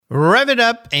Rev it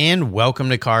up and welcome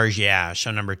to Cars Yeah,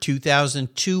 show number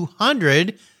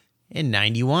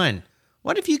 2291.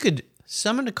 What if you could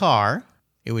summon a car,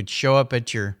 it would show up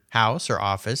at your house or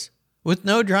office with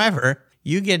no driver,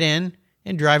 you get in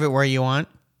and drive it where you want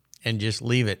and just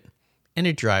leave it, and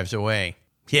it drives away.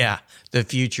 Yeah, the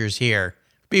future's here.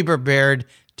 Be prepared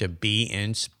to be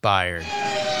inspired.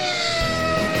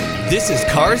 This is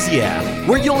Cars Yeah,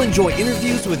 where you'll enjoy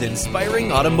interviews with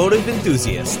inspiring automotive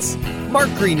enthusiasts. Mark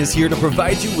Green is here to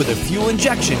provide you with a fuel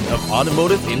injection of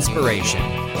automotive inspiration.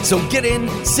 So get in,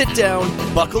 sit down,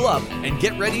 buckle up, and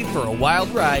get ready for a wild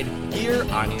ride here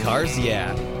on Cars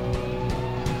Yeah.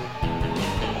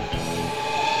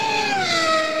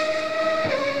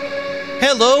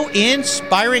 Hello,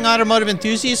 inspiring automotive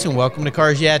enthusiasts, and welcome to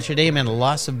Cars Yeah. Today I'm in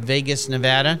Las Vegas,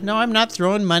 Nevada. No, I'm not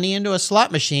throwing money into a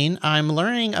slot machine. I'm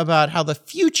learning about how the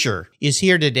future is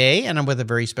here today, and I'm with a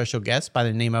very special guest by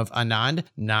the name of Anand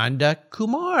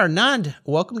Nandakumar. Anand,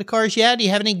 welcome to Cars Yeah. Do you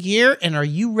have any gear, and are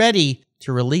you ready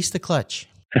to release the clutch?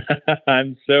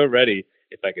 I'm so ready.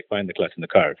 If I could find the clutch in the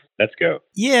car. Let's go.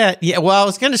 Yeah. Well, I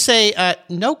was going to say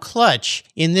no clutch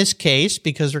in this case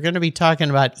because we're going to be talking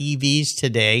about EVs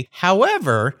today.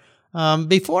 However,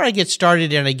 before I get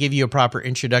started and I give you a proper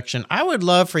introduction, I would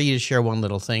love for you to share one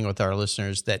little thing with our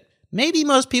listeners that maybe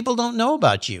most people don't know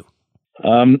about you.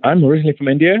 I'm originally from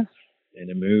India,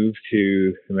 and I moved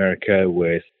to America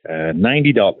with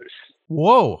 $90.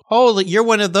 Whoa. Holy, you're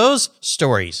one of those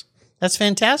stories. That's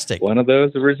fantastic. One of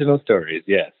those original stories,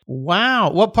 yes. Wow.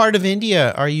 What part of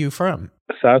India are you from?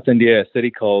 South India, a city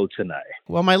called Chennai.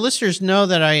 Well, my listeners know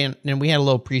that and we had a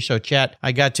little pre-show chat.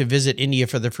 I got to visit India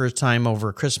for the first time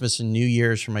over Christmas and New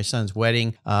Year's for my son's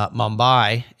wedding,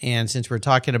 Mumbai. And since we're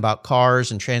talking about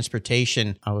cars and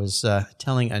transportation, I was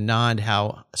telling Anand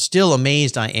how still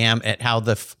amazed I am at how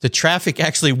the traffic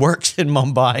actually works in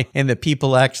Mumbai and that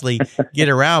people actually get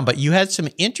around. But you had some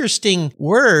interesting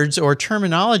words or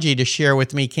terminology to share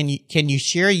with me. Can you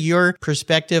share your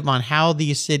perspective on how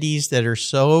these cities that are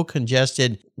so congested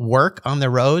work on the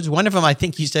roads? One of them, I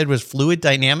think you said, was fluid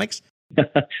dynamics.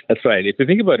 That's right. If you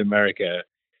think about America,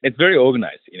 it's very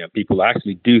organized. You know, people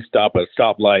actually do stop at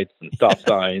stoplights and stop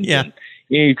signs. Yeah. And,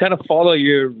 you kind of follow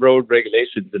your road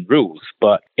regulations and rules.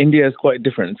 But India is quite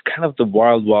different. It's kind of the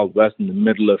wild, wild west in the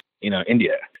middle of,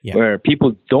 India, where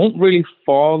people don't really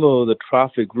follow the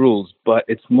traffic rules, but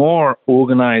it's more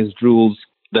organized rules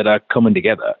that are coming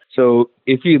together. So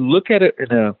if you look at it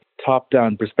in a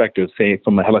top-down perspective, say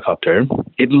from a helicopter,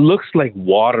 it looks like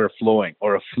water flowing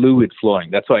or a fluid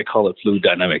flowing. That's why I call it fluid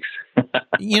dynamics.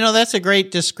 That's a great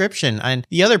description. And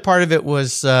the other part of it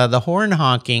was the horn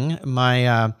honking.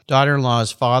 My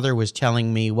daughter-in-law's father was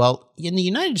telling me, well, in the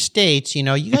United States,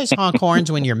 you guys honk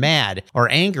horns when you're mad or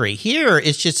angry. Here,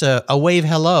 it's just a wave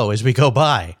hello as we go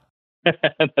by.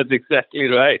 That's exactly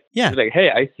right. Yeah. It's like, hey,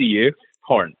 I see you,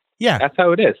 horn. Yeah. That's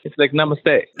how it is. It's like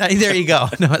namaste. There you go.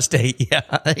 Namaste. Yeah,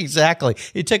 exactly.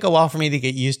 It took a while for me to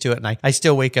get used to it, and I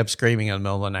still wake up screaming in the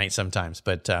middle of the night sometimes,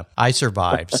 but I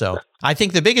survived. So I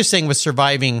think the biggest thing was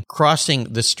surviving crossing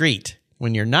the street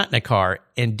when you're not in a car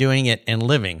and doing it and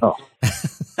living. Oh,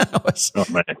 oh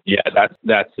man. Yeah,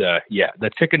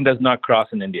 the chicken does not cross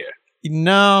in India.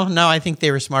 No, I think they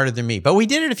were smarter than me. But we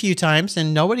did it a few times,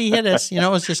 and nobody hit us. It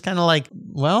was just kind of like,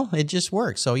 well, it just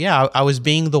works. So yeah, I was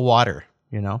being the water.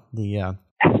 The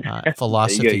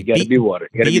philosophy. You got to be water.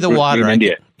 Be the water. I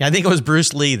think it was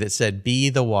Bruce Lee that said, be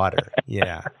the water.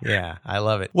 Yeah, I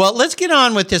love it. Well, let's get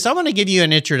on with this. I want to give you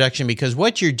an introduction because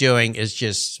what you're doing is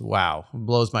just, wow,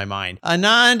 blows my mind.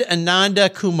 Anand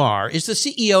Nandakumar is the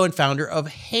CEO and founder of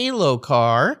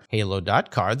Halo.Car,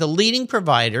 Halo.Car, the leading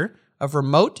provider of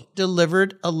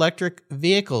remote-delivered electric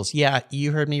vehicles. Yeah,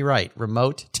 you heard me right.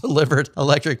 Remote-delivered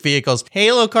electric vehicles.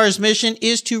 Halo.Car's mission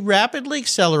is to rapidly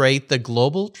accelerate the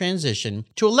global transition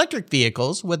to electric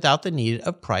vehicles without the need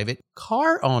of private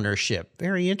car ownership.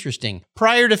 Very interesting.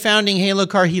 Prior to founding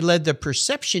Halo.Car, he led the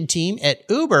perception team at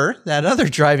Uber, that other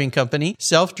driving company,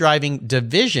 self-driving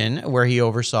division, where he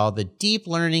oversaw the deep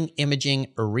learning imaging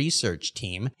research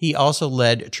team. He also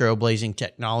led trailblazing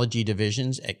technology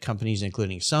divisions at companies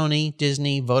including Sony,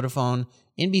 Disney, Vodafone,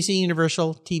 NBC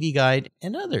Universal, TV Guide,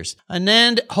 and others.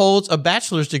 Anand holds a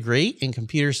bachelor's degree in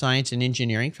computer science and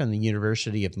engineering from the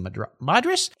University of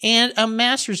Madras and a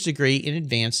master's degree in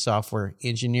advanced software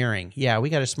engineering. Yeah, we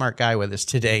got a smart guy with us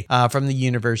today from the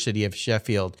University of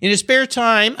Sheffield. In his spare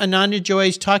time, Anand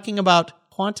enjoys talking about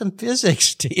quantum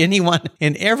physics to anyone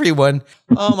and everyone.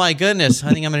 Oh my goodness.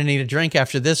 I think I'm going to need a drink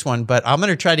after this one, but I'm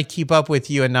going to try to keep up with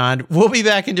you, Anand. We'll be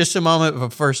back in just a moment,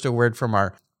 but first a word from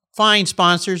our fine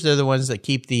sponsors. They're the ones that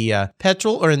keep the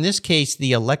petrol, or in this case,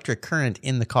 the electric current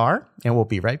in the car, and we'll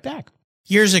be right back.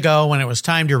 Years ago, when it was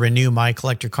time to renew my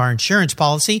collector car insurance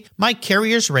policy, my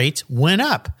carrier's rates went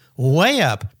up. Way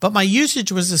up, but my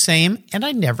usage was the same and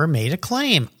I never made a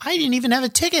claim. I didn't even have a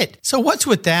ticket. So what's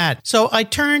with that? So I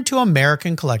turned to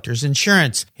American Collectors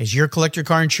Insurance. Has your collector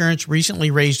car insurance recently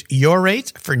raised your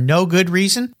rates for no good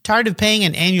reason? Tired of paying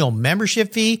an annual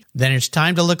membership fee? Then it's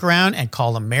time to look around and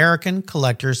call American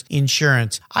Collectors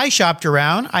Insurance. I shopped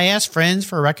around, I asked friends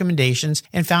for recommendations,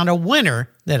 and found a winner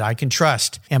that I can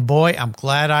trust. And boy, I'm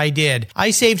glad I did.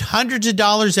 I saved hundreds of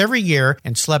dollars every year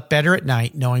and slept better at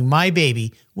night knowing my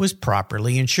baby was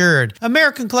properly insured.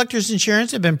 American Collectors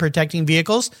Insurance have been protecting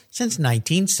vehicles since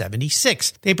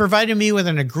 1976. They provided me with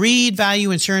an agreed value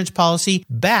insurance policy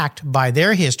backed by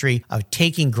their history of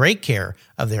taking great care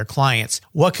of their clients.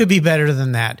 What could be better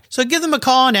than that? So give them a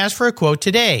call and ask for a quote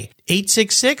today.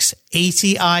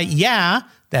 866-ACI-YEAH.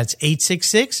 That's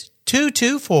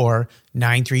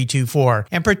 866-224-9324.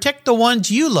 And protect the ones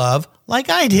you love like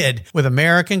I did with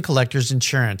American Collectors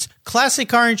Insurance. Classic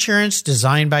car insurance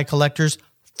designed by collectors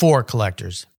for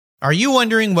collectors. Are you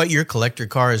wondering what your collector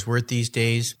car is worth these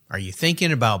days? Are you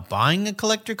thinking about buying a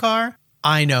collector car?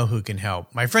 I know who can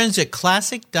help. My friends at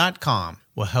Classic.com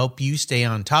will help you stay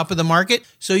on top of the market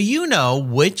so you know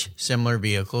which similar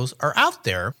vehicles are out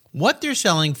there, what they're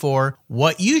selling for,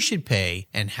 what you should pay,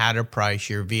 and how to price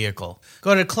your vehicle.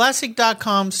 Go to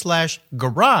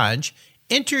Classic.com/garage,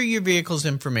 enter your vehicle's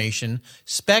information,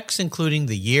 specs including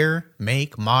the year,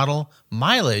 make, model,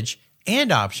 mileage,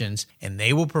 and options, and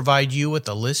they will provide you with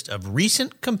a list of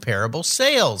recent comparable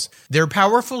sales. Their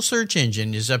powerful search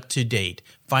engine is up to date,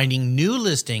 finding new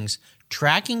listings,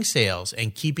 tracking sales,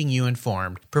 and keeping you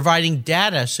informed, providing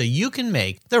data so you can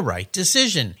make the right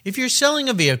decision. If you're selling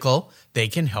a vehicle, they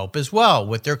can help as well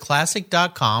with their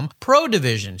Classic.com Pro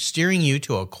Division, steering you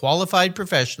to a qualified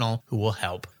professional who will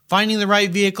help. Finding the right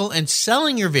vehicle and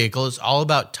selling your vehicle is all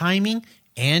about timing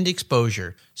and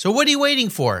exposure. So what are you waiting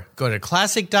for? Go to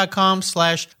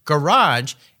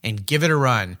Classic.com/garage and give it a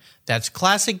run. That's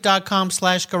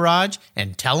Classic.com/garage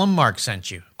and tell them Mark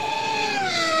sent you.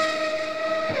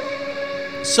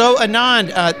 So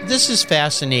Anand, this is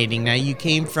fascinating. Now you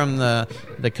came from the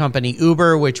company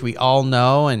Uber, which we all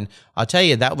know, and I'll tell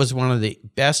you that was one of the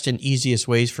best and easiest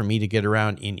ways for me to get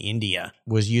around in India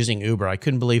was using Uber. I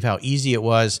couldn't believe how easy it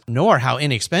was, nor how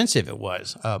inexpensive it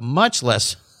was. Much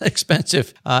less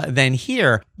expensive than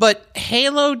here. But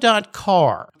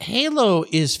Halo.Car. Halo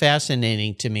is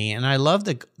fascinating to me, and I love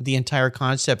the entire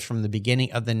concept from the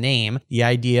beginning of the name, the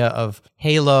idea of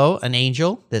Halo, an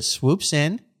angel that swoops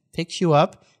in, picks you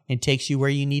up, and takes you where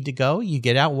you need to go. You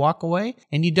get out, walk away,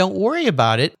 and you don't worry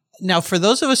about it. Now, for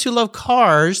those of us who love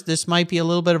cars, this might be a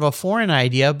little bit of a foreign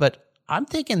idea, but I'm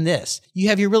thinking this. You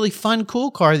have your really fun,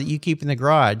 cool car that you keep in the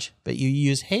garage, but you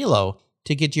use Halo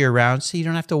to get you around so you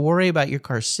don't have to worry about your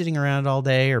car sitting around all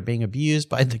day or being abused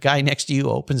by the guy next to you who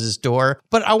opens his door.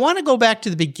 But I want to go back to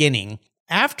the beginning.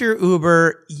 After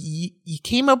Uber, you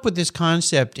came up with this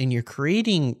concept and you're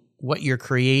creating what you're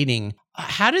creating.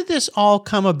 How did this all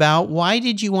come about? Why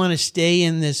did you want to stay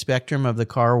in this spectrum of the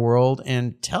car world?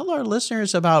 And tell our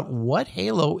listeners about what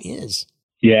Halo is.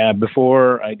 Yeah,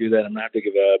 before I do that, I'm going to have to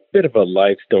give a bit of a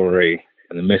life story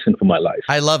and the mission for my life.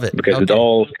 I love it. Because it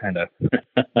all kind of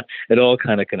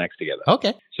connects together.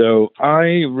 Okay. So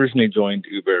I originally joined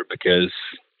Uber because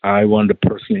I wanted to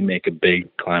personally make a big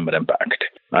climate impact.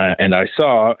 And I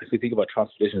saw, if you think about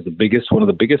transportation, as one of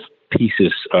the biggest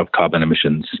pieces of carbon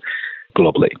emissions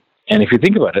globally. And if you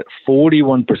think about it,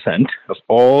 41% of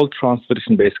all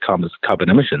transportation-based carbon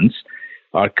emissions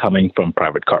are coming from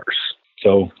private cars.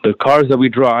 So the cars that we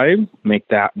drive make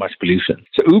that much pollution.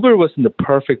 So Uber was in the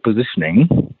perfect positioning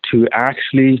to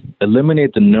actually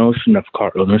eliminate the notion of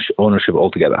car ownership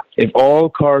altogether. If all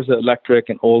cars are electric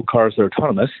and all cars are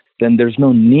autonomous, then there's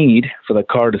no need for the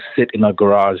car to sit in a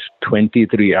garage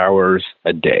 23 hours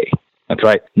a day. That's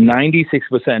right.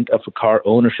 96% of a car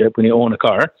ownership, when you own a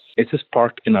car, it's just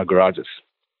parked in our garages.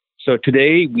 So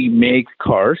today we make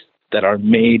cars that are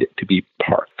made to be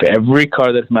parked. For every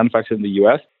car that's manufactured in the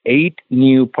U.S., 8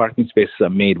 new parking spaces are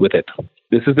made with it.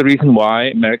 This is the reason why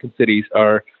American cities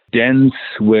are dense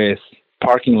with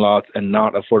parking lots and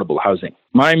not affordable housing.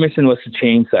 My mission was to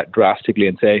change that drastically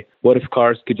and say, what if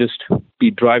cars could just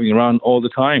be driving around all the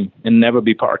time and never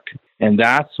be parked? And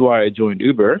that's why I joined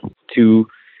Uber, to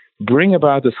bring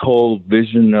about this whole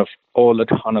vision of all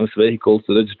autonomous vehicles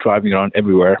that are just driving around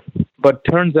everywhere. But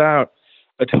turns out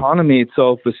autonomy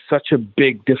itself is such a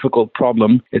big, difficult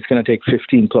problem. It's going to take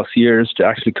 15 plus years to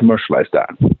actually commercialize that.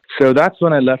 So that's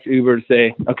when I left Uber to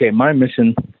say, okay, my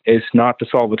mission is not to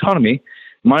solve autonomy.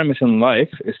 My mission in life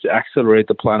is to accelerate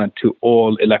the planet to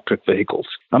all electric vehicles.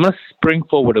 I'm going to spring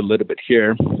forward a little bit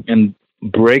here and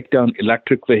break down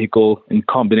electric vehicle in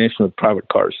combination with private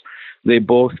cars. They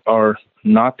both are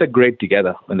not that great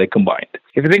together when they're combined.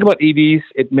 If you think about EVs,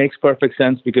 it makes perfect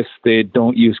sense because they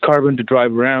don't use carbon to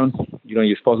drive around. You don't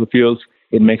use fossil fuels.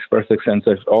 It makes perfect sense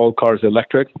if all cars are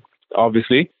electric.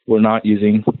 Obviously, we're not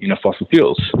using fossil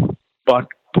fuels. But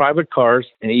private cars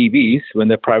and EVs, when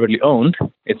they're privately owned,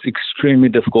 it's extremely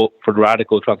difficult for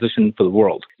radical transition for the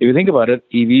world. If you think about it,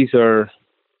 EVs are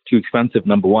too expensive,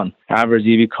 number one. Average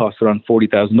EV costs around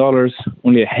 $40,000.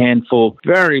 Only a handful,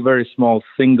 very, very small,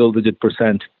 single-digit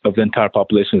 % of the entire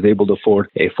population is able to afford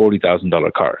a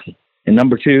 $40,000 car. And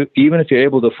number two, even if you're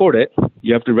able to afford it,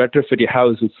 you have to retrofit your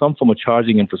house with some form of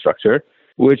charging infrastructure,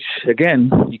 which, again,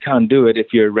 you can't do it if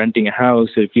you're renting a house,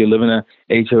 if you live in a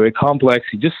HOA complex.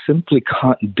 You just simply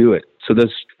can't do it. So the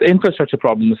infrastructure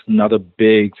problem is another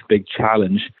big, big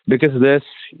challenge. Because of this,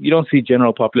 you don't see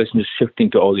general population just shifting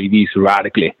to all EVs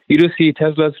radically. You do see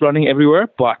Teslas running everywhere,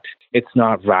 but it's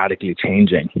not radically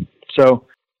changing. So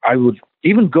I would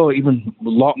go a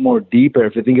lot more deeper.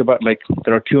 If you think about,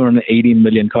 there are 280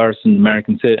 million cars in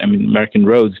American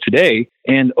roads today,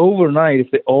 and overnight, if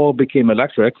they all became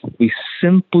electric, we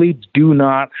simply do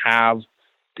not have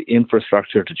the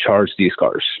infrastructure to charge these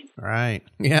cars. Right.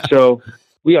 Yeah. So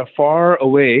we are far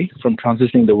away from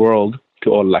transitioning the world to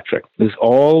all electric. This is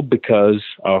all because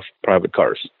of private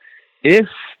cars. If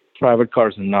private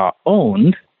cars are not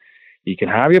owned, you can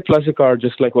have your pleasure car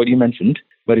just like what you mentioned.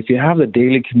 But if you have the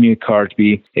daily commute car to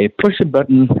be a push a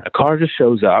button, a car just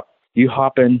shows up, you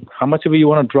hop in, how much of it you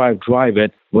want to drive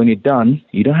it. When you're done,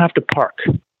 you don't have to park.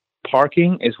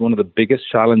 Parking is one of the biggest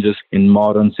challenges in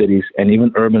modern cities and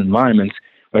even urban environments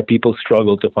where people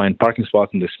struggle to find parking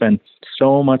spots and they spend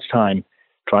so much time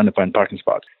trying to find parking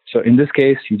spots. So in this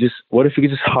case, what if you could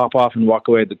just hop off and walk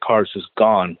away? The car is just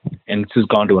gone and it's just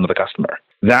gone to another customer.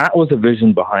 That was the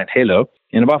vision behind Halo.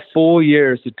 In about 4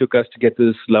 years, it took us to get to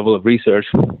this level of research,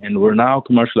 and we're now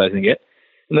commercializing it.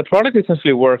 And the product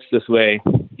essentially works this way.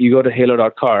 You go to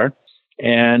Halo.Car,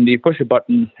 and you push a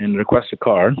button and request a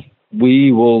car.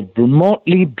 We will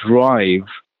remotely drive,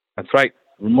 that's right,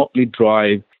 remotely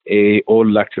drive a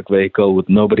all-electric vehicle with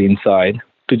nobody inside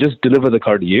to just deliver the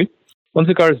car to you. Once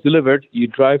the car is delivered, you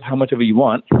drive how much of it you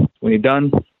want. When you're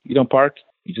done, you don't park.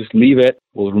 You just leave it.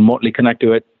 We'll remotely connect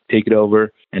to it, take it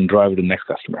over, and drive it to the next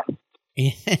customer.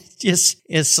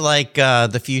 It's like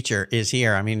the future is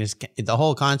here. I mean, the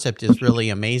whole concept is really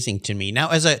amazing to me. Now,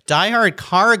 as a diehard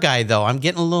car guy, though, I'm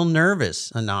getting a little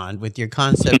nervous, Anand, with your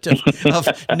concept of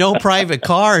no private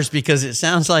cars, because it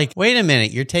sounds like, wait a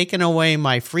minute, you're taking away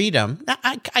my freedom.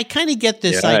 I kind of get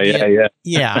this idea.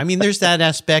 Yeah. I mean, there's that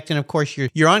aspect. And of course,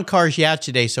 you're on Cars Yeah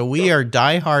today. So we are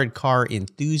diehard car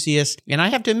enthusiasts. And I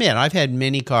have to admit, I've had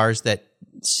many cars that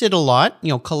sit a lot,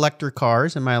 collector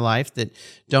cars in my life that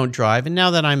don't drive. And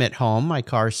now that I'm at home, my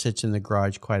car sits in the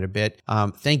garage quite a bit.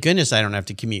 Thank goodness I don't have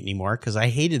to commute anymore, because I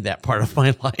hated that part of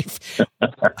my life.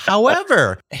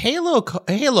 However, Halo.Car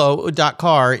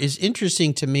is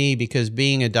interesting to me because,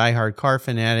 being a diehard car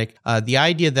fanatic, the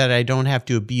idea that I don't have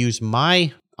to abuse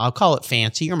my, I'll call it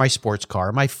fancy, or my sports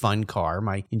car, my fun car,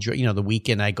 my enjoy, the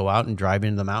weekend I go out and drive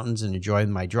into the mountains and enjoy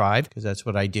my drive, because that's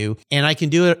what I do. And I can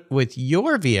do it with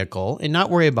your vehicle and not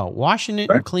worry about washing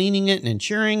it and cleaning it and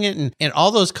insuring it and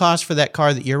all those costs for that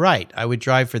car that you're right. I would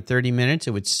drive for 30 minutes.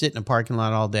 It would sit in a parking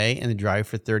lot all day, and then drive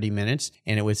for 30 minutes,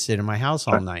 and it would sit in my house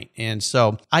all night. And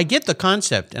so I get the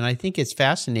concept, and I think it's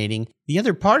fascinating. The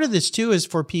other part of this too is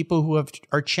for people who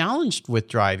are challenged with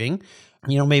driving.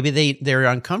 Maybe they're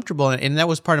uncomfortable. And that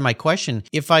was part of my question.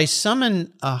 If I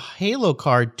summon a Halo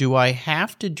car, do I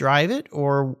have to drive it?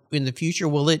 Or in the future,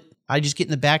 I just get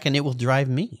in the back and it will drive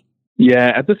me?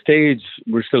 Yeah, at this stage,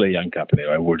 we're still a young company,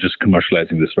 right? We're just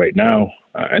commercializing this right now.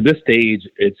 At this stage,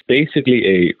 it's basically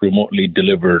a remotely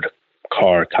delivered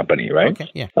car company, right? Okay,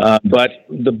 yeah. But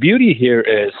the beauty here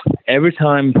is every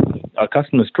time our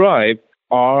customers drive,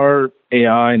 our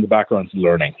AI in the background is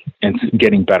learning and it's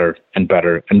getting better and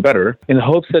better and better, in the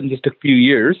hopes that in just a few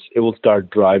years, it will start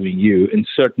driving you in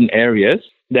certain areas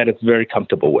that it's very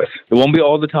comfortable with. It won't be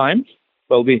all the time,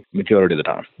 but it'll be majority of the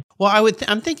time. Well,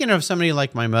 I'm thinking of somebody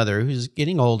like my mother who's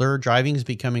getting older. Driving is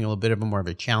becoming a little bit more of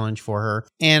a challenge for her.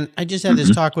 And I just had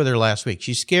this talk with her last week.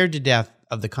 She's scared to death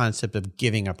of the concept of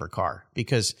giving up her car,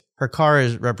 because her car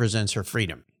represents her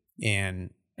freedom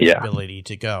and ability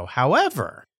to go.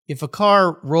 However, if a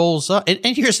car rolls up,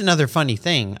 and here's another funny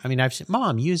thing. I mean, I've said,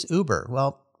 Mom, use Uber.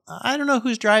 Well, I don't know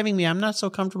who's driving me. I'm not so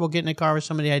comfortable getting in a car with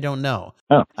somebody I don't know.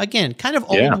 Oh. Again, kind of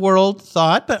old world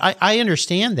thought, but I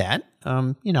understand that.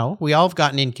 We all have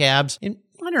gotten in cabs, and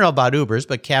I don't know about Ubers,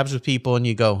 but cabs with people, and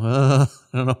you go, I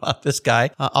don't know about this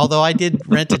guy. Although I did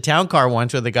rent a town car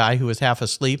once with a guy who was half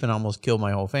asleep and almost killed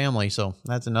my whole family. So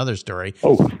that's another story.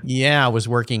 Oh, yeah. I was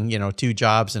working, 2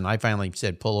 jobs, and I finally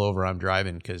said, pull over, I'm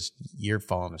driving, because you're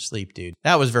falling asleep, dude.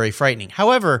 That was very frightening.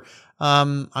 However,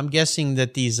 I'm guessing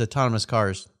that these autonomous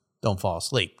cars don't fall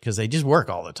asleep because they just work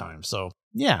all the time. So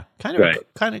yeah, kind of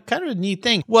a neat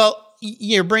thing. Well,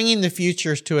 you're bringing the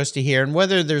futures to us to hear, and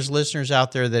whether there's listeners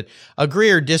out there that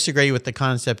agree or disagree with the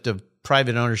concept of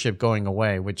private ownership going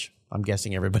away, which I'm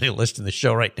guessing everybody listening to the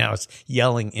show right now is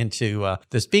yelling into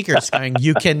the speakers saying,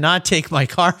 you cannot take my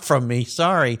car from me.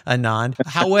 Sorry, Anand.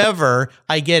 However,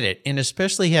 I get it. And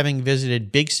especially having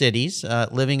visited big cities,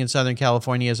 living in Southern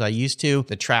California as I used to,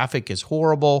 the traffic is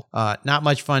horrible, not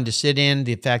much fun to sit in.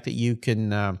 The fact that you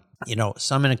can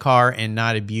summon a car and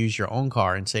not abuse your own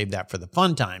car and save that for the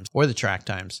fun times or the track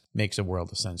times makes a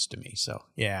world of sense to me. So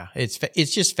yeah, it's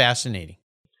just fascinating.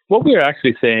 What we're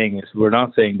actually saying is we're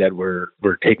not saying that we're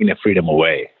taking the freedom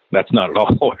away. That's not at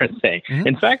all what we're saying. Mm-hmm.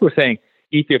 In fact, we're saying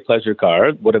keep your pleasure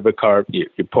car, whatever car, your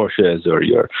Porsches or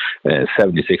your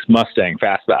 76 Mustang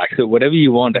Fastback, so whatever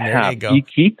you want to have, you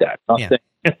keep that.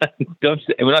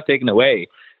 We're not taking away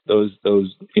those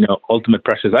ultimate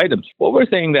precious items. What we're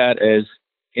saying that is,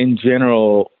 in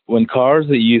general, when cars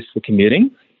are used for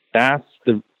commuting, that's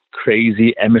the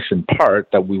crazy emission part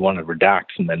that we want to redact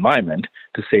from the environment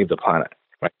to save the planet.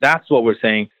 Right? That's what we're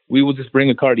saying. We will just bring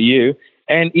a car to you.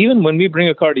 And even when we bring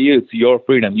a car to you, it's your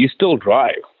freedom. You still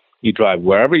drive. You drive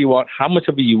wherever you want, how much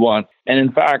of it you want. And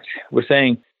in fact, we're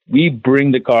saying we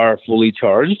bring the car fully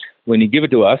charged. When you give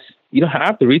it to us, you don't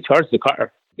have to recharge the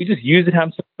car. You just use it how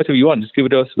much of you want. Just give it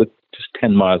to us with just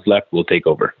 10 miles left. We'll take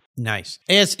over. Nice.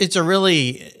 It's a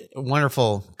really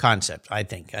wonderful concept, I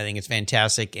think. I think it's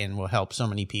fantastic and will help so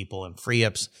many people and free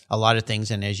up a lot of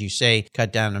things. And as you say,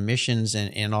 cut down emissions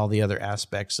and all the other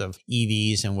aspects of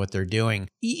EVs and what they're doing.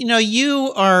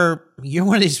 You're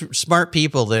one of these smart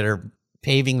people that are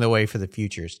paving the way for the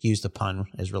future. Excuse the pun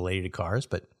as related to cars,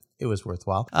 but it was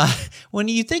worthwhile. When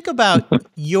you think about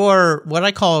what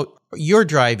I call your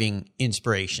driving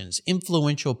inspirations,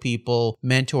 influential people,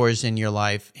 mentors in your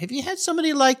life, have you had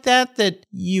somebody like that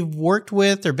you've worked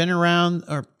with or been around,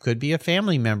 or could be a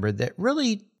family member, that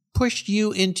really pushed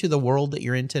you into the world that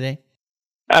you're in today?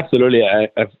 Absolutely. I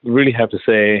really have to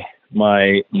say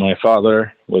my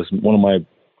father was one of my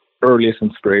earliest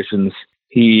inspirations.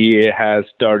 He has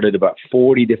started about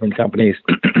 40 different companies.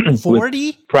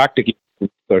 40? Practically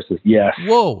resources. Yes.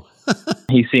 Whoa.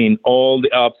 He's seen all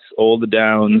the ups, all the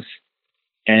downs,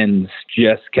 and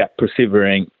just kept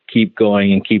persevering, keep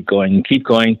going and keep going and keep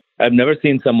going. I've never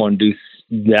seen someone do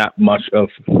that much of,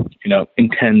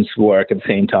 intense work at the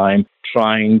same time,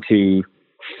 trying to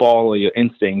follow your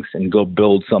instincts and go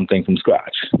build something from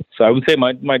scratch. So I would say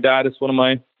my dad is one of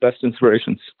my best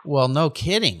inspirations. Well, no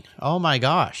kidding. Oh my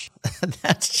gosh.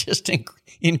 That's just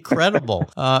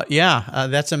incredible.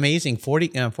 That's amazing. 40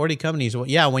 companies. Well,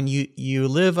 yeah. When you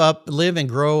live and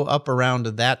grow up around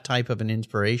that type of an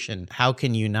inspiration, how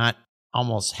can you not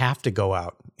almost have to go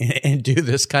out and do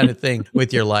this kind of thing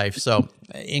with your life? So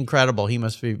incredible. He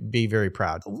must be very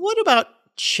proud. What about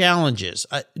challenges?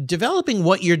 Developing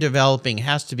what you're developing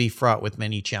has to be fraught with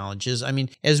many challenges. I mean,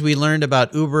 as we learned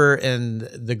about Uber and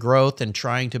the growth and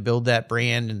trying to build that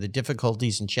brand and the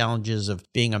difficulties and challenges of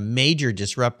being a major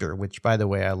disruptor, which, by the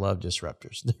way, I love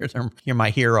disruptors. You're my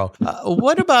hero.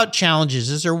 What about challenges?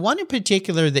 Is there one in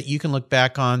particular that you can look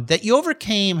back on that you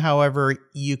overcame? However,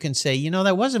 you can say,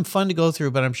 that wasn't fun to go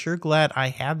through, but I'm sure glad I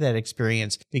had that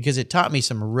experience because it taught me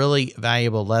some really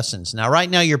valuable lessons. Now, right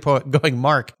now you're going,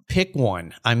 Mark, pick one.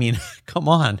 I mean, come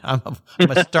on. I'm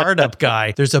a startup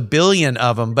guy. There's a billion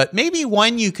of them, but maybe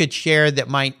one you could share that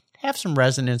might have some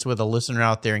resonance with a listener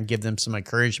out there and give them some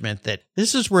encouragement that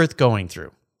this is worth going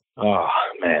through. Oh,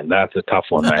 man, that's a tough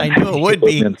one, man. I knew it would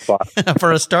be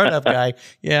for a startup guy.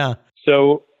 Yeah.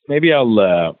 So maybe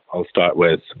I'll start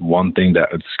with one thing that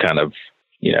it's kind of,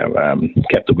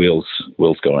 kept the wheels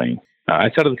going. I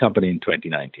started the company in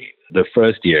 2019. The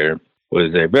first year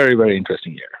was a very, very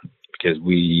interesting year because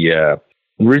we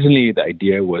originally the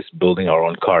idea was building our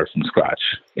own car from scratch.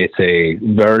 It's a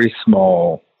very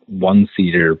small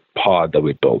one-seater pod that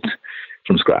we built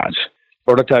from scratch.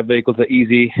 Prototype vehicles are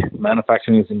easy.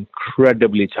 Manufacturing is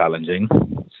incredibly challenging.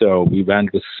 So we ran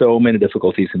into so many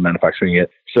difficulties in manufacturing it.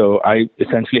 So I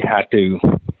essentially had to,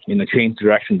 change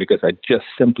direction because I just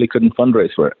simply couldn't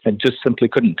fundraise for it. I just simply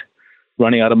couldn't.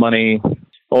 Running out of money,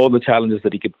 all the challenges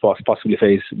that he could possibly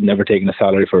face, never taking a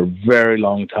salary for a very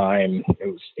long time. It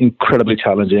was incredibly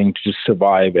challenging to just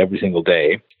survive every single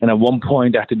day. And at one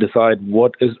point, I had to decide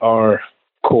what is our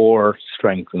core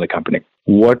strength in the company.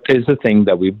 what is the thing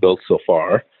that we've built so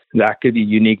far that could be a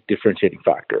unique differentiating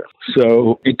factor.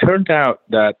 So it turned out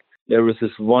that there was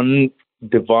this one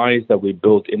device that we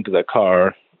built into the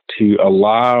car to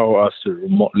allow us to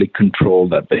remotely control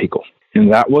that vehicle.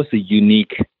 And that was the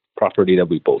unique property that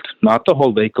we built, not the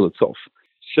whole vehicle itself.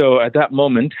 So at that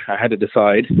moment, I had to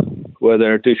decide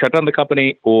whether to shut down the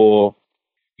company or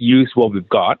use what we've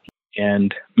got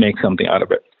and make something out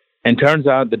of it. And turns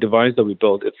out the device that we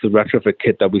built, it's the retrofit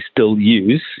kit that we still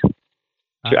use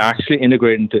to actually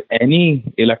integrate into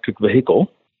any electric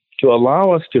vehicle to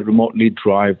allow us to remotely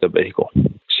drive the vehicle.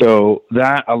 So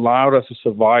that allowed us to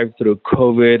survive through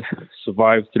COVID,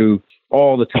 survive through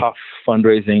all the tough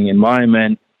fundraising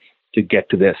environment to get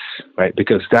to this, right?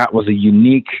 Because that was a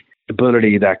unique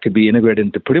ability that could be integrated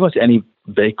into pretty much any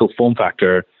vehicle form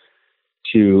factor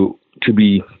to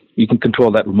be, you can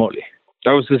control that remotely.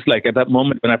 That was just like, at that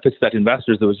moment when I pitched that to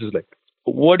investors, it was just like,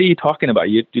 what are you talking about?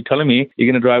 You're telling me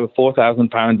you're going to drive a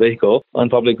 4,000-pound vehicle on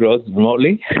public roads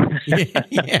remotely?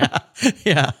 Yeah.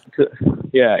 Yeah.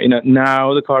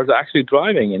 Now the cars are actually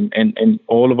driving, and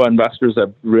all of our investors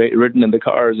have ridden in the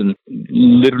cars and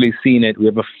literally seen it. We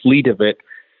have a fleet of it.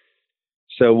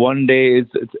 So one day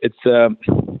it's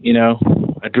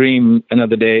a dream,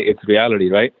 another day it's reality,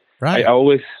 right? Right.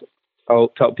 I'll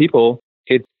tell people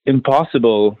it's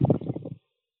impossible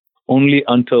only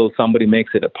until somebody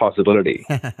makes it a possibility.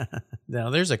 Now,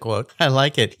 there's a quote. I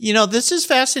like it. This is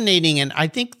fascinating, and I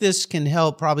think this can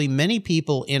help probably many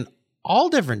people in all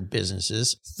different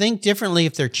businesses think differently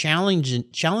if they're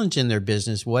challenging their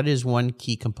business. What is one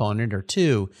key component or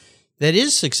two that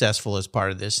is successful as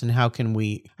part of this, and how can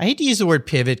we, I hate to use the word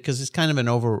pivot because it's kind of an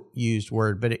overused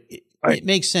word, but it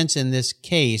makes sense in this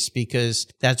case because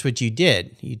that's what you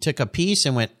did. You took a piece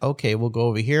and went, okay, we'll go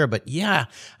over here. But yeah,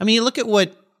 I mean, you look at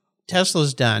what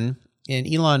Tesla's done and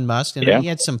Elon Musk, and he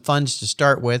had some funds to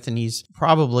start with, and he's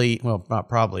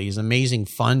he's an amazing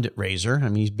fundraiser. I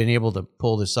mean, he's been able to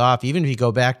pull this off. Even if you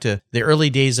go back to the early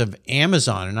days of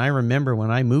Amazon, and I remember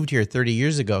when I moved here 30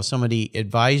 years ago, somebody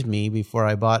advised me before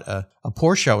I bought a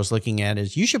Porsche I was looking at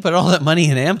is, you should put all that money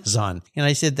in Amazon. And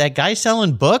I said, that guy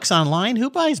selling books online, who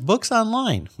buys books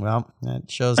online? Well, that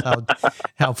shows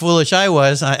how foolish I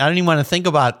was. I don't even want to think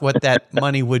about what that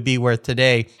money would be worth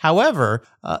today. However,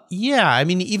 I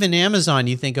mean, even Amazon,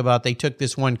 you think about, they took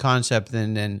this one concept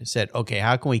and then said, okay,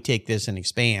 how can we take this and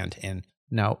expand? And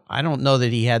now, I don't know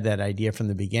that he had that idea from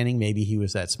the beginning. Maybe he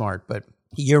was that smart, but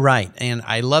you're right. And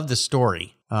I love the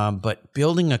story. But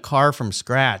building a car from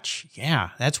scratch,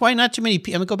 that's why not too many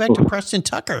people. I'm going to go back to Preston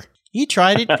Tucker. He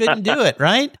tried it, couldn't do it,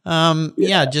 right?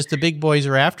 Just the big boys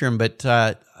are after him. But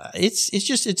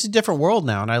it's a different world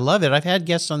now, and I love it. I've had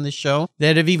guests on this show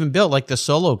that have even built like the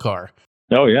Solo car.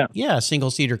 Oh, yeah. Yeah, a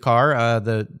single-seater car.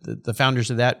 The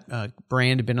founders of that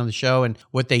brand have been on the show, and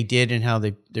what they did and how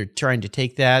they're trying to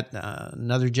take that.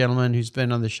 Another gentleman who's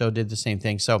been on the show did the same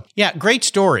thing. So, yeah, great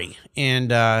story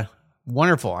and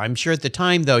wonderful. I'm sure at the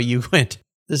time, though, you went,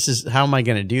 how am I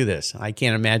going to do this? I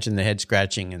can't imagine the head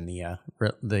scratching and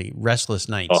the restless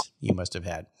nights you must have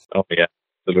had. Oh, yeah,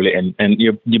 absolutely. And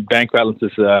your bank balance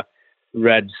is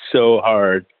read so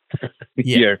hard.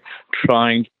 You're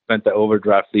trying to prevent the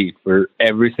overdraft fee for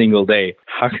every single day.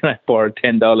 How can I borrow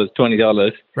 $10,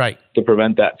 $20 to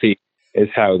prevent that fee? Is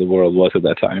how the world was at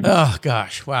that time. Oh,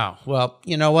 gosh. Wow. Well,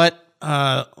 you know what?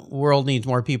 World needs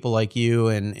more people like you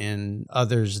and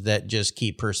others that just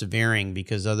keep persevering,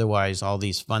 because otherwise all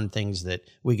these fun things that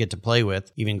we get to play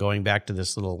with, even going back to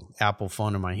this little Apple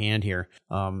phone in my hand here,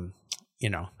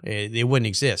 it wouldn't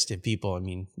exist if people,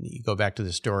 you go back to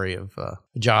the story of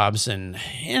Jobs and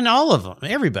all of them,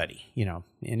 everybody,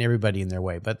 and everybody in their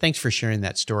way. But thanks for sharing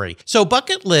that story. So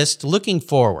bucket list, looking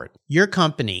forward, your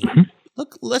company,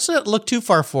 let's not look too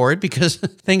far forward because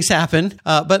things happen,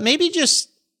 but maybe just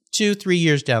 2-3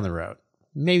 years down the road.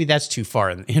 Maybe that's too far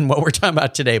in what we're talking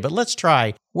about today, but let's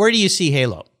try. Where do you see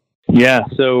Halo? Yeah,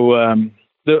 so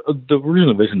the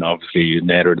original vision, obviously, you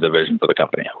narrowed the vision for the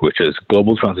company, which is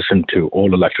global transition to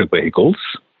all electric vehicles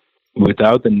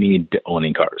without the need to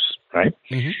owning cars, right?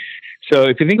 Mm-hmm. So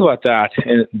if you think about that,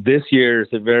 this year is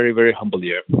a very, very humble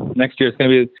year. Next year is going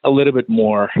to be a little bit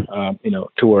more,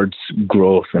 towards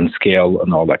growth and scale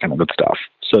and all that kind of good stuff.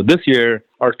 So this year,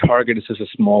 our target is just a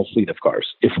small fleet of cars.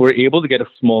 If we're able to get a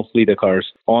small fleet of cars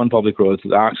on public roads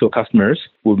with actual customers,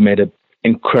 we've made an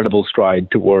incredible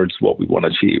stride towards what we want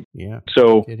to achieve. Yeah.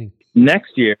 So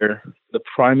next year, the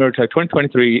primary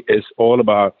 2023 is all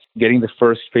about getting the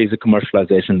first phase of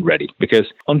commercialization ready. Because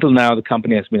until now, the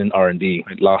company has been in R&D.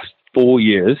 The last 4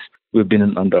 years, we've been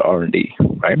in under R&D,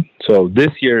 right? So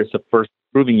this year is the first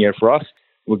proving year for us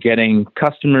We're getting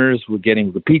customers, we're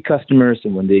getting repeat customers.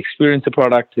 And when they experience the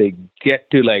product, they get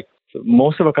to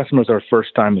most of our customers are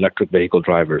first-time electric vehicle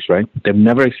drivers, right? They've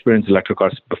never experienced electric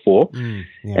cars before.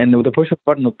 And with the push of a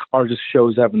button, the car just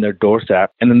shows up in their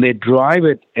doorstep. And then they drive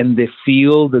it and they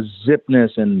feel the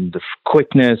zipness and the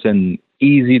quickness and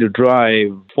easy to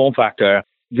drive form factor.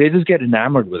 They just get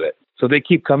enamored with it. So they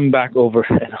keep coming back over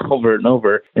and over and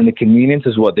over. And the convenience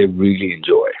is what they really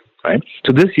enjoy, right?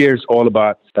 So this year is all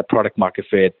about that product market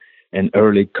fit and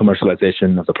early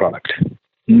commercialization of the product.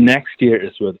 Next year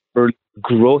is where early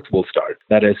growth will start.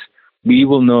 That is, we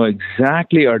will know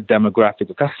exactly our demographic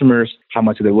of customers, how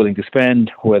much are they willing to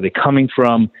spend, where are they coming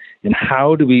from, and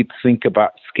how do we think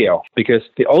about scale? Because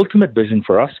the ultimate vision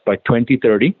for us by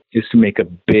 2030 is to make a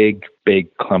big,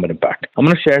 big climate impact. I'm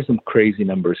going to share some crazy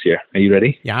numbers here. Are you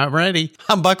ready? Yeah, I'm ready.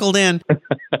 I'm buckled in.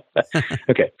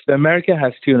 Okay. So America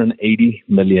has 280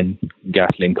 million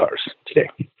gasoline cars today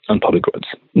on public roads.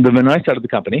 When I started the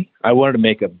company, I wanted to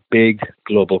make a big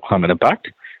global climate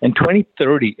impact. And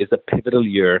 2030 is a pivotal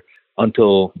year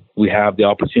until we have the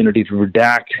opportunity to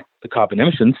redact the carbon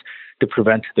emissions to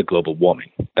prevent the global warming.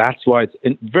 That's why it's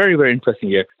a very, very interesting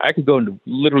year. I could go into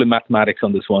literally mathematics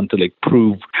on this one to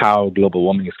prove how global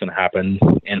warming is going to happen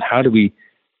and how do we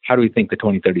think the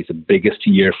 2030 is the biggest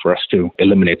year for us to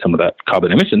eliminate some of that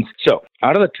carbon emissions. So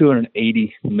out of the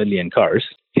 280 million cars,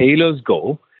 Halo's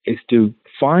goal is to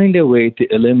find a way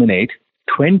to eliminate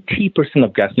 20%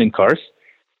 of gasoline cars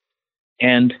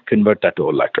and convert that to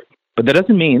electric. But that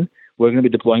doesn't mean we're going to be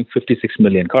deploying 56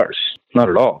 million cars. Not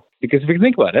at all. Because if you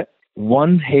think about it,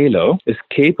 one Halo is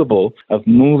capable of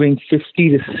moving 50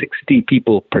 to 60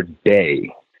 people per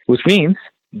day, which means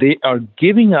they are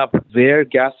giving up their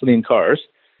gasoline cars,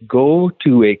 go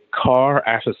to a car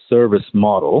as a service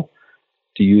model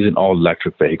to use an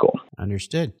all-electric vehicle.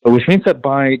 Understood. Which means that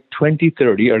by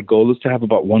 2030, our goal is to have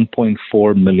about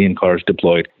 1.4 million cars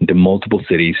deployed into multiple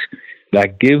cities.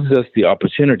 That gives us the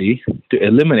opportunity to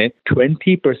eliminate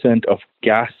 20% of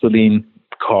gasoline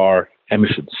car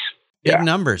emissions. Big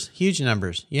numbers, huge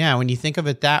numbers. Yeah, when you think of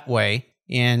it that way.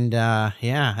 And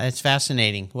it's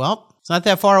fascinating. Well, it's not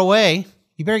that far away.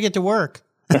 You better get to work.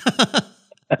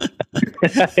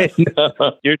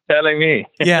 No, you're telling me.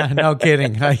 Yeah, no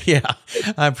kidding.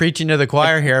 I'm preaching to the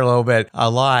choir here a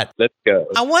lot. Let's go.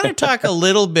 I want to talk a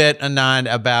little bit, Anand,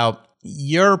 about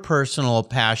your personal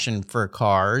passion for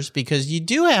cars, because you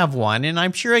do have one. And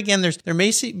I'm sure, again, there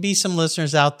may be some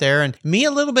listeners out there, and me a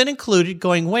little bit included,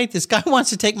 going, wait, this guy wants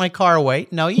to take my car away.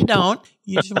 No, you don't.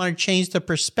 You just want to change the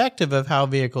perspective of how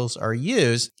vehicles are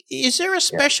used. Is there a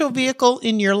special vehicle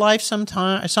in your life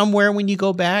somewhere when you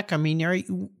go back? I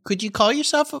mean, could you call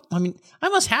yourself? I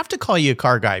must have to call you a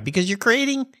car guy because you're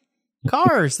creating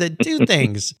cars that do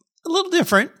things a little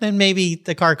different than maybe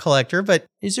the car collector. But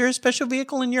is there a special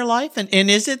vehicle in your life? And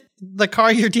is it the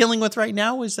car you're dealing with right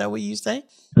now? Is that what you say?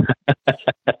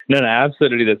 No,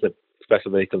 absolutely. That's a special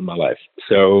vehicle in my life.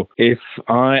 So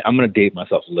I'm going to date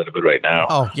myself a little bit right now.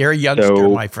 Oh, you're a youngster,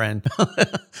 my friend,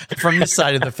 from this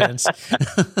side of the fence.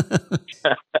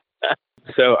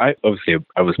 So I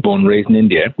was born and raised in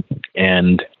India,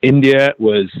 and India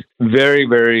was very,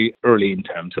 very early in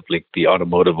terms of the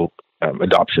automotive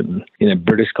adoption. In a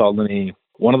British colony,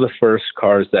 one of the first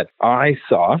cars that I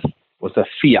saw was a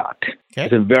Fiat. Okay.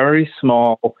 It's a very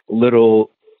small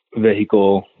little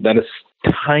vehicle that is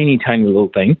tiny, tiny little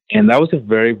thing. And that was the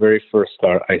very, very first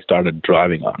car I started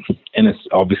driving on. And it's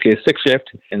obviously a stick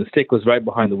shift, and the stick was right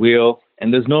behind the wheel.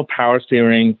 And there's no power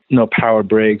steering, no power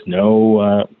brakes,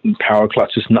 no power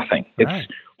clutches, nothing. It's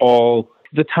all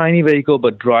the tiny vehicle,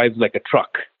 but drives like a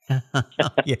truck.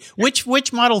 Yeah.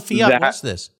 Which model Fiat was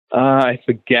this? I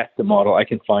forget the model. I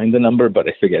can find the number, but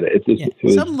I forget it. We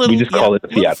just call it a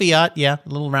Fiat. Fiat, a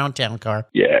little round town car.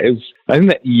 Yeah, I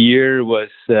think that year was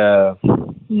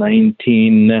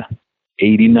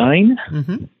 1989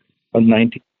 or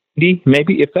 1980,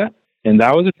 maybe, if that. And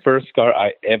that was the first car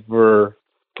I ever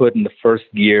put in the first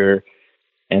gear,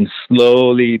 and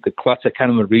slowly the clutch, I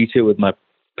kind of reach it with my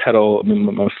pedal,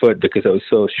 my foot, because I was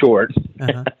so short.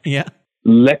 Yeah.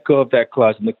 Let go of that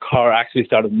clutch, and the car actually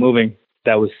started moving.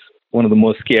 That was one of the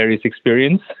most scariest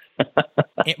experiences.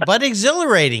 But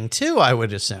exhilarating too, I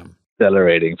would assume.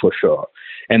 Exhilarating for sure.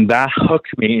 And that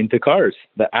hooked me into cars.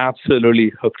 That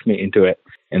absolutely hooked me into it.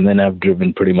 And then I've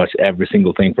driven pretty much every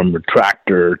single thing from a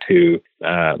tractor to,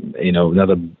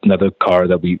 another car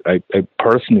that I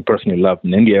personally loved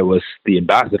in India was the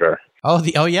Ambassador.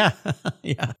 Oh yeah.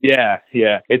 Yeah.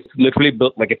 It's literally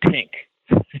built like a tank.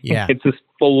 Yeah. It's just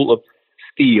full of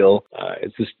steel.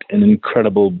 It's just an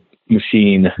incredible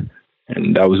machine.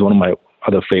 And that was one of my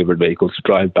other favorite vehicles to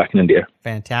drive back in India.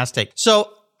 Fantastic.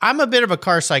 So I'm a bit of a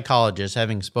car psychologist,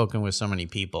 having spoken with so many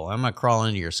people. I'm going to crawl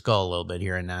into your skull a little bit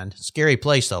here, Anand. Scary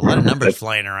place, though. A lot of numbers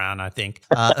flying around, I think.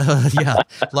 Yeah,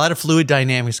 a lot of fluid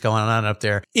dynamics going on up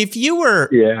there. If you were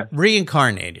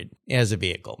reincarnated as a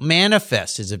vehicle,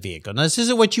 manifest as a vehicle. Now, this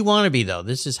isn't what you want to be, though.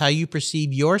 This is how you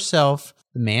perceive yourself,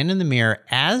 the man in the mirror,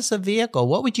 as a vehicle.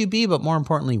 What would you be, but more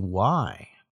importantly, why?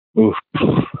 Oof.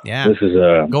 Yeah. This is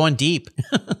going deep.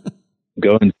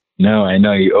 No, I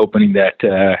know you're opening that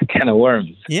can of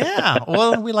worms. Yeah,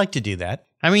 well, we like to do that.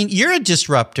 I mean, you're a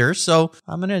disruptor, so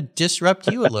I'm going to disrupt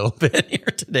you a little bit here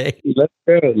today. Let's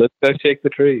go shake the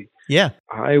tree. Yeah.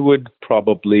 I would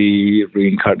probably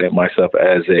reincarnate myself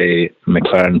as a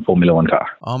McLaren Formula One car.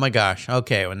 Oh my gosh.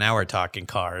 Okay, well now we're talking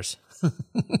cars.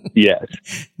 Yes.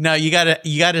 Now you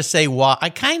gotta say why. I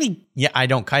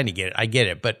don't kind of get it. I get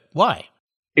it, but why?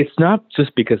 It's not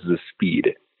just because of the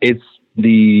speed. It's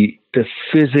the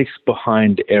physics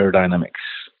behind aerodynamics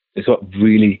is what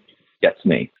really gets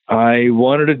me. I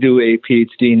wanted to do a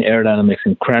PhD in aerodynamics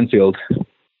in Cranfield,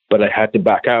 but I had to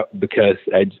back out because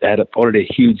I had already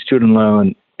a huge student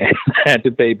loan and I had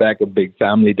to pay back a big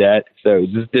family debt. So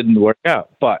it just didn't work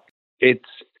out. But it's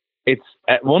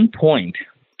at one point,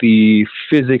 the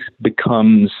physics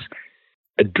becomes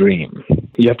a dream.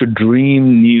 You have to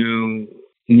dream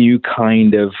new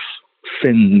kind of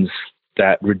fins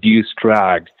that reduce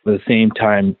drag, but at the same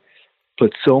time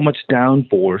put so much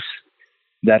downforce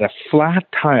that a flat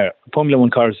tire, Formula One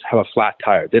cars have a flat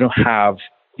tire. They don't have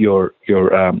your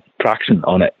traction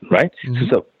on it, right? Mm-hmm.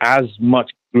 So as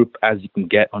much grip as you can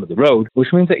get onto the road, which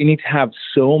means that you need to have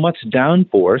so much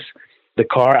downforce, the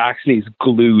car actually is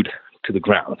glued to the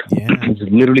ground. Yeah.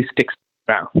 It literally sticks to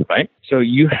the ground, right? So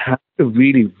you have to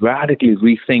really radically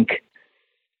rethink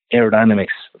aerodynamics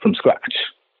from scratch.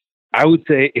 I would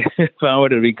say if I were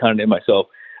to reincarnate myself,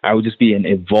 I would just be an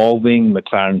evolving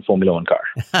McLaren Formula One car.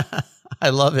 I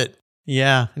love it.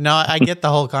 Yeah. No, I get the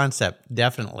whole concept,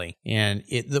 definitely. And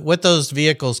what those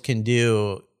vehicles can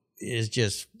do is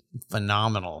just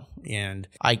phenomenal. And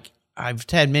I've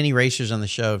had many racers on the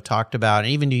show have talked about,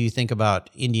 and even do you think about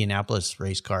Indianapolis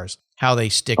race cars, how they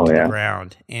stick to the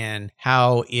ground and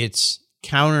how it's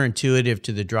counterintuitive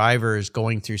to the drivers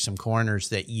going through some corners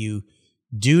that you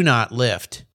do not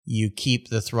lift. You keep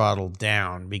the throttle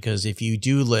down, because if you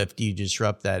do lift, you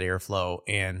disrupt that airflow,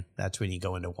 and that's when you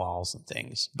go into walls and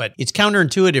things. But it's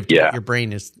counterintuitive to what your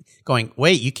brain is going,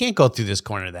 wait, you can't go through this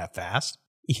corner that fast.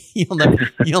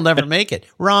 You'll never make it.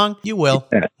 Wrong, you will.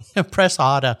 Press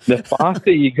auto. The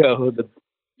faster you go,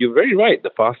 you're very right.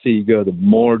 The faster you go, the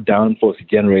more downforce you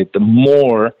generate, the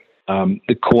more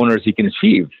the corners you can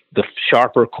achieve, the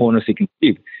sharper corners you can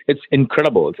achieve. It's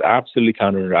incredible. It's absolutely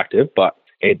counterintuitive, but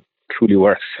it truly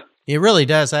works. It really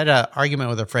does. I had an argument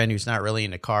with a friend who's not really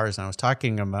into cars, and I was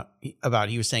talking about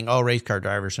he was saying, race car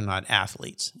drivers are not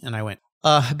athletes. And I went,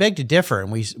 I beg to differ.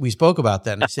 And we spoke about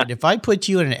that. And I said, if I put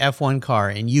you in an F1 car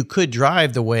and you could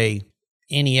drive the way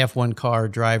any F1 car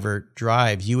driver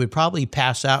drives, you would probably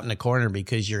pass out in the corner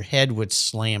because your head would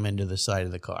slam into the side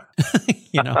of the car.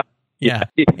 Yeah.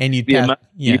 And you'd pass.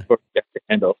 Yeah.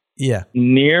 Handle. Yeah.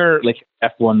 Near like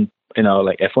F1,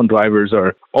 like F1 drivers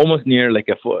are almost near like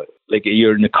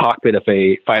you're in the cockpit of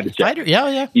a fighter jet.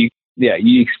 Yeah.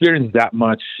 You experience that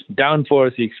much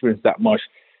downforce, you experience that much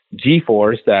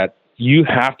G-force that you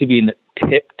have to be in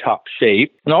tip-top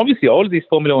shape. And obviously, all of these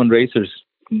Formula One racers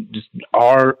just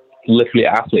are literally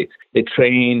athletes. They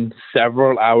train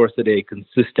several hours a day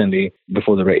consistently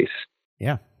before the race.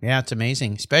 Yeah, it's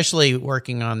amazing, especially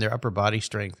working on their upper body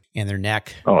strength and their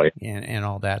neck and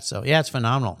all that. So, yeah, it's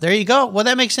phenomenal. There you go. Well,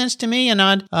 that makes sense to me,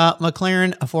 Anand.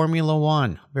 McLaren Formula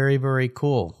One. Very, very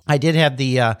cool. I did have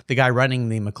the guy running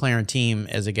the McLaren team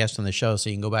as a guest on the show,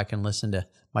 so you can go back and listen to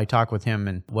my talk with him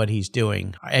and what he's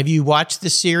doing. Have you watched the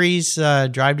series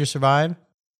Drive to Survive?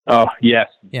 Oh, yes.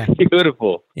 Yeah.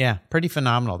 Beautiful. Yeah, pretty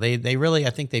phenomenal. They really, I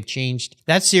think they've changed.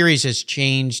 That series has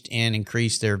changed and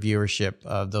increased their viewership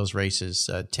of those races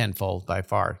tenfold by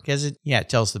far, because it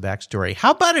tells the backstory.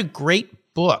 How about a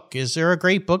great book? Is there a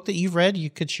great book that you've read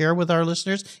you could share with our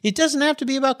listeners? It doesn't have to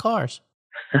be about cars.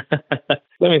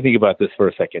 Let me think about this for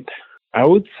a second. I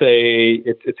would say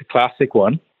it's a classic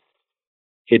one.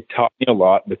 It taught me a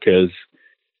lot because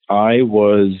I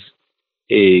was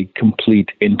a complete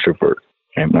introvert.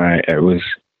 And I was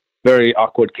a very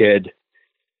awkward kid,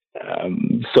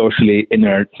 socially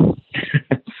inert.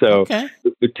 So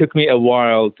it took me a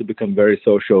while to become very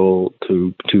social,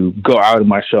 to go out of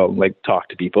my shell, like talk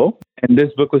to people. And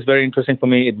this book was very interesting for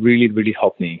me. It really, really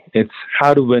helped me. It's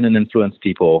How to Win and Influence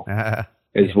People.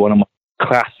 Is one of my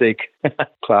classic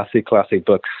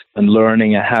books, and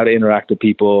learning how to interact with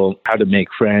people, how to make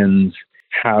friends,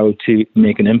 how to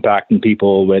make an impact in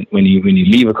people when you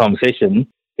leave a conversation.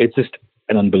 It's just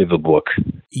an unbelievable book.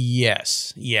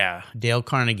 Yes. Yeah. Dale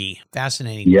Carnegie.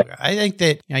 Fascinating book. I think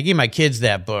that I gave my kids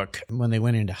that book when they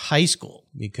went into high school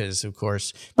because, of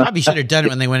course, probably should have done it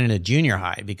when they went into junior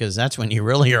high because that's when you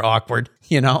really are awkward,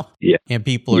 you know? Yeah. And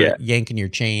people are yanking your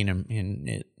chain. And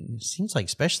it seems like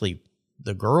especially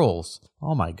the girls,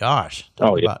 oh my gosh.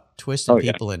 Talk about twisting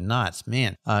people in knots,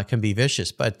 man, can be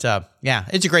vicious. But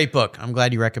it's a great book. I'm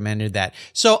glad you recommended that.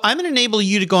 So I'm going to enable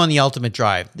you to go on the ultimate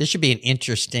drive. This should be an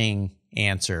interesting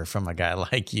answer from a guy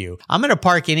like you. I'm going to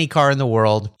park any car in the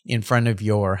world in front of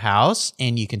your house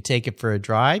and you can take it for a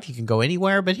drive. You can go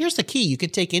anywhere, but here's the key. You can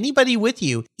take anybody with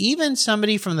you, even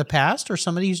somebody from the past or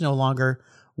somebody who's no longer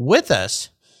with us.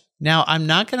 Now, I'm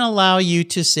not going to allow you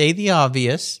to say the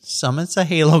obvious, summon a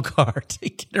Halo.Car to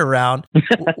get around.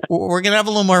 We're going to have a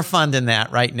little more fun than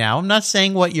that right now. I'm not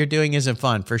saying what you're doing isn't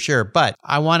fun, for sure, but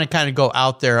I want to kind of go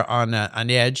out there on an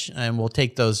edge, and we'll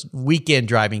take those weekend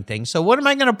driving things. So what am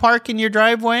I going to park in your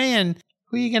driveway, and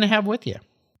who are you going to have with you?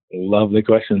 Lovely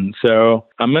question. So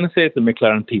I'm going to say it's a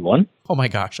McLaren P1. Oh, my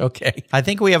gosh. Okay. I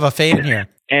think we have a fan here.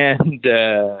 And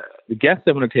the guest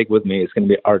I'm going to take with me is going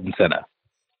to be Anand Nandakumar.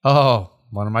 Oh,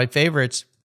 one of my favorites.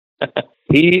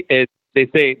 He is. They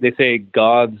say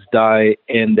gods die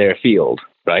in their field,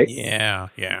 right? Yeah.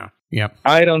 Yep.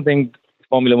 I don't think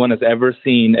Formula One has ever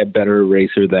seen a better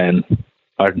racer than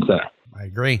Anand Nandakumar. I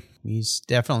agree. He's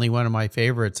definitely one of my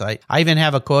favorites. I even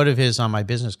have a quote of his on my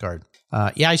business card.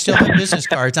 I still have business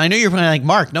cards. I know you're probably like,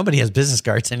 Mark, nobody has business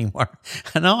cards anymore.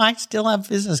 No, I still have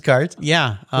business cards.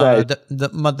 Yeah. Right.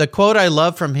 The quote I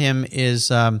love from him is,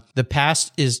 the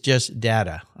past is just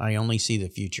data. I only see the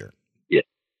future. Yeah.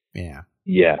 Yeah.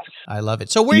 Yes. I love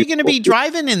it. So where are you going to be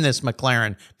driving in this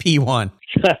McLaren P1?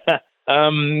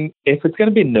 If it's going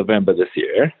to be in November this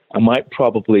year, I might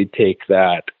probably take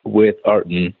that with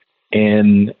Arden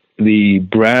in the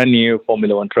brand new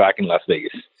Formula One track in Las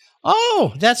Vegas.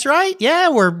 Oh, that's right. Yeah,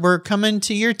 we're coming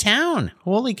to your town.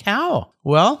 Holy cow.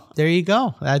 Well, there you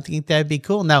go. I think that'd be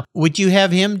cool. Now, would you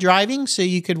have him driving so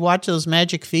you could watch those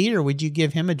magic feet, or would you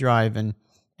give him a drive and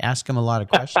ask him a lot of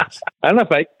questions? I don't know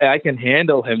if I can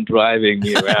handle him driving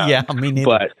me around. Yeah, me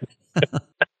neither. But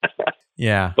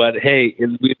yeah. But hey,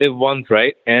 we live once,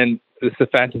 right? And it's a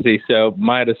fantasy, so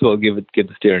might as well give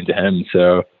the steering to him.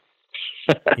 So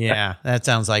yeah, that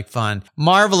sounds like fun.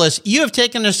 Marvelous. You have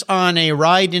taken us on a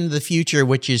ride into the future,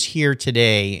 which is here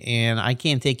today. And I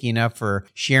can't thank you enough for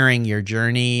sharing your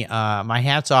journey. My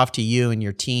hat's off to you and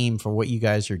your team for what you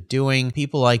guys are doing.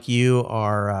 People like you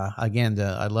are, again,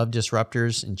 I love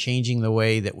disruptors and changing the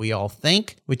way that we all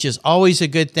think, which is always a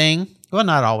good thing. Well,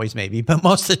 not always maybe, but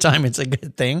most of the time it's a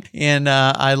good thing. And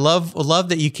I love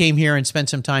that you came here and spent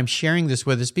some time sharing this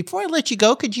with us. Before I let you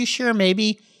go, could you share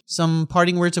maybe some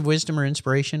parting words of wisdom or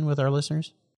inspiration with our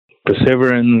listeners?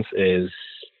 Perseverance is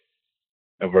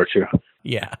a virtue.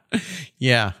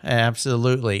 Yeah,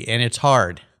 absolutely. And it's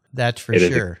hard. That's for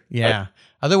sure. Yeah.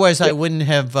 Otherwise, I wouldn't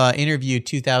have interviewed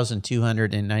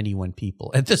 2,291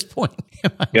 people at this point.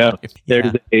 Yeah.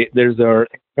 There's our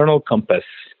internal compass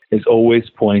is always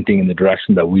pointing in the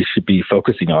direction that we should be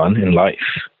focusing on in life.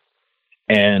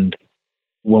 And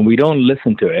when we don't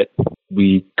listen to it,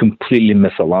 we completely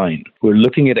misalign. We're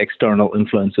looking at external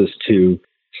influences to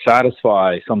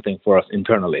satisfy something for us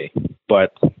internally,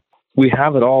 but we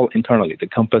have it all internally. The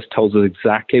compass tells us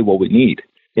exactly what we need.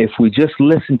 If we just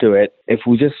listen to it, if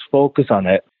we just focus on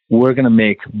it, we're going to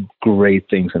make great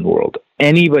things in the world.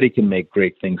 Anybody can make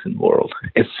great things in the world.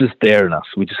 It's just there in us.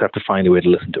 We just have to find a way to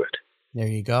listen to it. There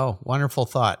you go. Wonderful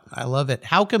thought. I love it.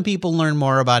 How can people learn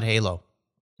more about Halo?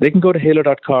 They can go to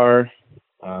Halo.Car,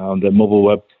 the mobile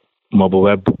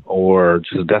web, or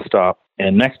just a desktop.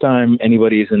 And next time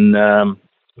anybody's in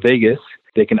Vegas,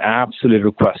 they can absolutely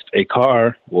request a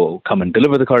car. We'll come and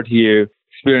deliver the car to you,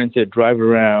 experience it, drive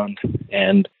around,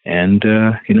 and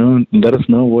let us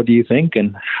know what do you think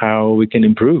and how we can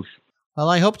improve. Well,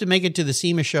 I hope to make it to the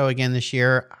SEMA show again this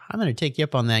year. I'm going to take you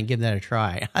up on that and give that a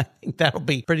try. I think that'll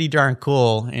be pretty darn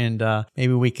cool. And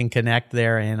maybe we can connect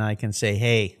there and I can say,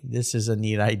 hey, this is a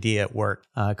neat idea at work.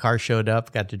 Car showed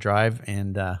up, got to drive,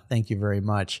 and thank you very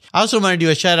much. I also want to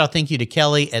do a shout out thank you to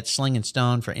Kelly at Sling &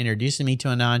 Stone for introducing me to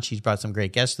Anand. She's brought some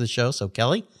great guests to the show. So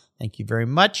Kelly, thank you very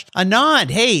much.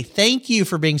 Anand, hey, thank you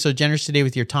for being so generous today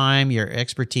with your time, your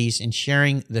expertise, and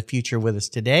sharing the future with us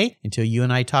today. Until you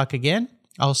and I talk again,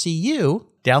 I'll see you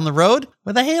down the road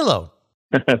with a Halo.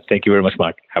 Thank you very much,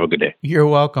 Mark. Have a good day. You're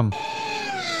welcome.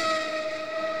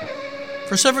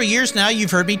 For several years now, you've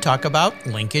heard me talk about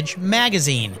Linkage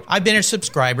Magazine. I've been a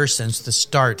subscriber since the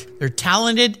start. They're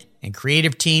talented and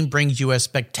creative team brings you a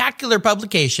spectacular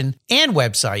publication and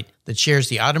website that shares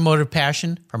the automotive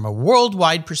passion from a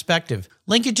worldwide perspective.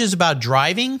 Linkage is about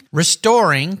driving,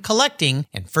 restoring, collecting,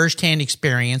 and first-hand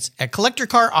experience at collector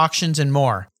car auctions and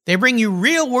more. They bring you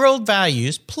real-world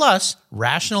values plus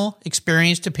rational,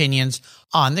 experienced opinions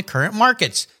on the current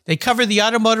markets. They cover the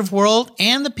automotive world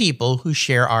and the people who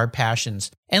share our passions.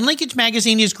 And Linkage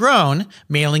Magazine has grown,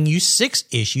 mailing you 6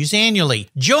 issues annually.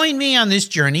 Join me on this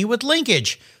journey with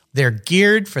Linkage. They're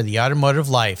geared for the automotive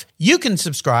life. You can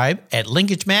subscribe at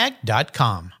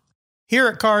linkagemag.com. Here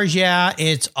at Cars Yeah,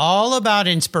 it's all about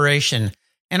inspiration.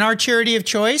 And our charity of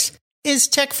choice is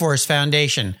Tech Force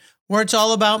Foundation, where it's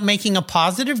all about making a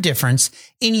positive difference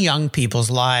in young people's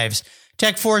lives.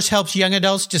 Tech Force helps young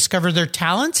adults discover their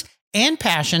talents and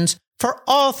passions for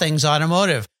all things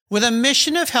automotive, with a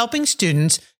mission of helping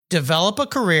students develop a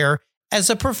career as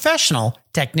a professional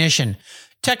technician.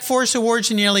 Tech Force awards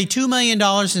nearly $2 million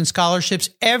in scholarships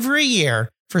every year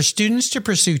for students to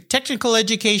pursue technical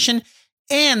education,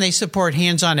 and they support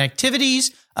hands-on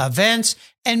activities, events,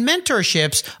 and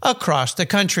mentorships across the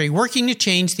country, working to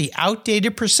change the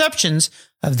outdated perceptions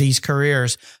of these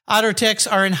careers. Auto techs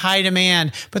are in high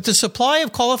demand, but the supply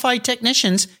of qualified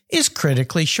technicians is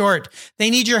critically short.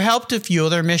 They need your help to fuel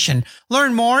their mission.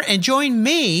 Learn more and join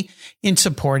me in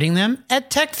supporting them at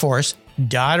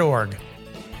techforce.org.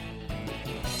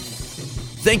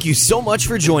 Thank you so much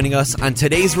for joining us on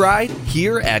today's ride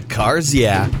here at Cars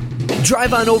Yeah.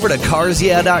 Drive on over to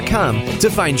carsyeah.com to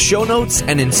find show notes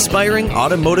and inspiring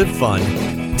automotive fun.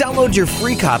 Download your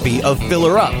free copy of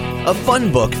Filler Up, a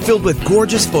fun book filled with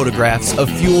gorgeous photographs of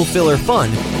fuel filler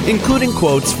fun, including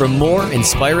quotes from more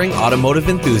inspiring automotive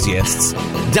enthusiasts.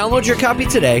 Download your copy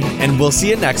today, and we'll see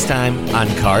you next time on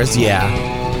Cars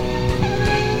Yeah.